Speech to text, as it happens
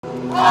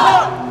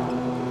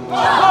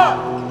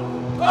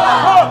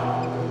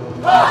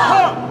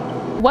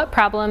What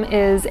Problem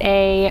is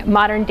a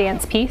modern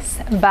dance piece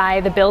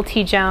by the Bill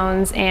T.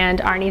 Jones and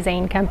Arnie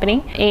Zane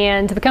Company.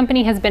 And the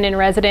company has been in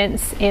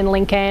residence in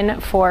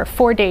Lincoln for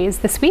 4 days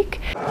this week.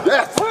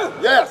 Yes,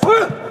 yes.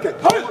 Okay,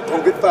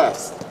 don't get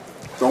fast.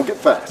 Don't get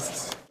fast.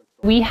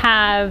 We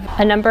have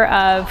a number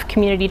of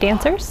community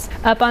dancers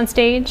up on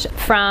stage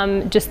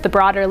from just the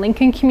broader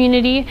Lincoln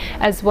community,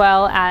 as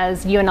well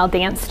as UNL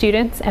dance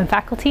students and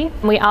faculty.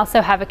 We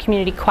also have a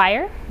community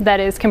choir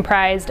that is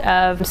comprised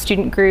of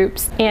student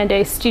groups and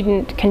a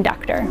student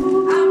conductor.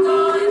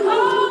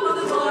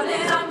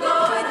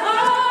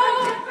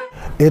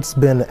 It's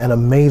been an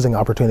amazing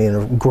opportunity and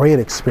a great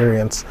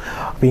experience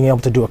being able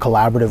to do a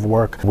collaborative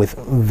work with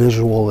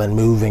visual and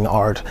moving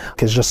art.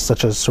 It's just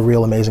such a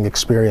surreal, amazing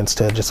experience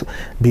to just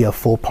be a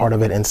full part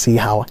of it and see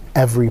how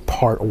every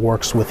part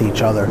works with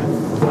each other.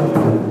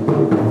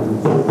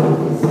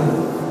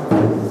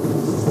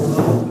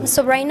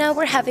 So right now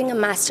we're having a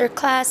master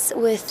class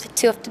with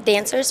 2 of the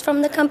dancers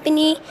from the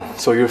company.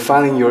 So you're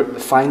finding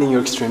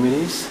your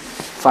extremities,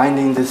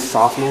 finding this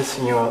softness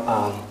in your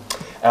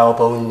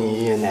elbow,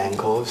 knee, and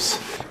ankles.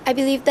 I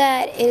believe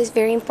that it is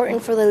very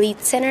important for the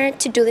lead center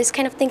to do this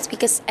kind of things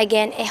because,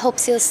 again, it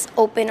helps us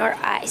open our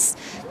eyes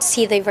to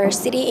see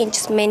diversity in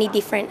just many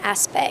different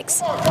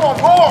aspects.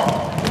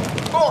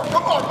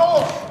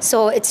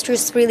 So it's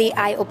just really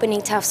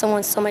eye-opening to have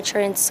someone so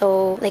mature and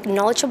so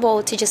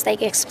knowledgeable to just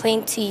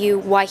explain to you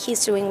why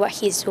he's doing what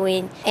he's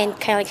doing and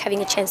kind of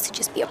having a chance to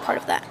just be a part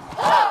of that.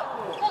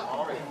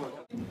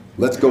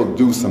 Let's go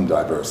do some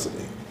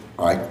diversity,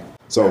 all right?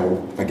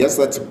 So I guess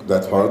that's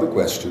part of the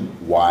question.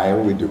 Why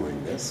are we doing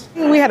this?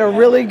 We had a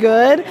really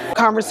good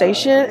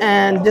conversation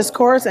and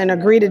discourse and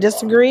agree to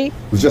disagree. It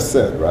was just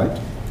said, right?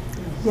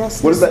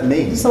 Yes. What does that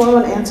mean? Does someone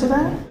want to answer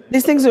that?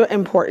 These things are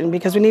important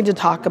because we need to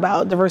talk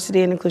about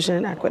diversity and inclusion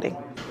and equity.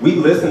 We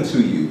listen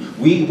to you.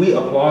 We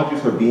applaud you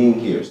for being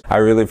here. I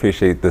really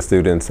appreciate the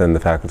students and the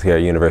faculty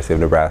at University of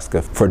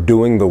Nebraska for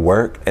doing the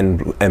work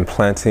and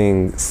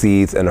planting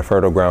seeds and a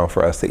fertile ground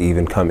for us to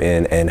even come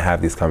in and have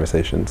these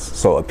conversations.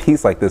 So a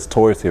piece like this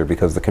tours here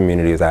because the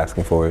community is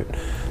asking for it.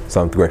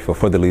 So I'm grateful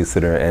for the Lead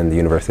Center and the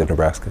University of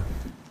Nebraska.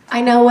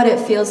 I know what it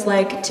feels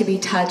like to be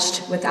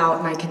touched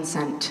without my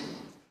consent.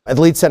 At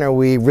the Lead Center,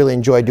 we really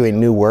enjoy doing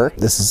new work.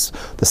 This is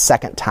the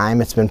 2nd time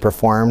it's been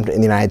performed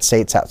in the United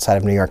States outside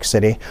of New York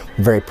City.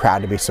 We're very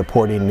proud to be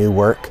supporting new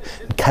work,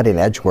 cutting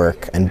edge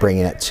work, and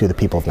bringing it to the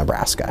people of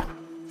Nebraska.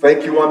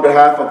 Thank you on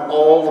behalf of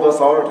all of us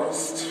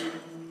artists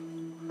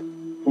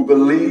who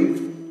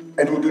believe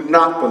and who do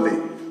not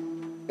believe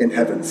in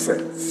heaven's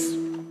sense,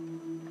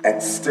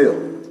 and still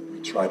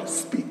we try to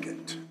speak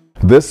it.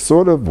 This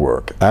sort of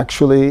work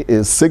actually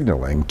is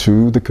signaling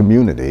to the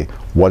community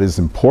what is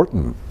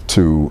important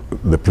to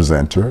the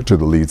presenter, to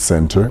the Lead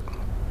Center,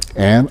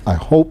 and I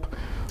hope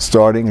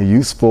starting a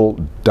useful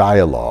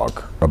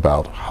dialogue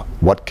about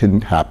what can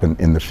happen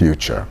in the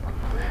future.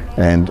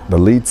 And the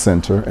Lead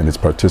Center and its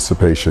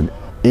participation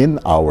in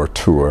our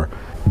tour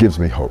gives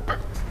me hope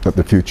that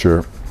the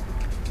future,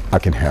 I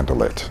can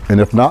handle it. And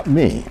if not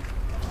me,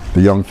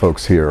 the young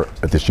folks here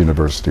at this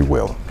university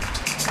will.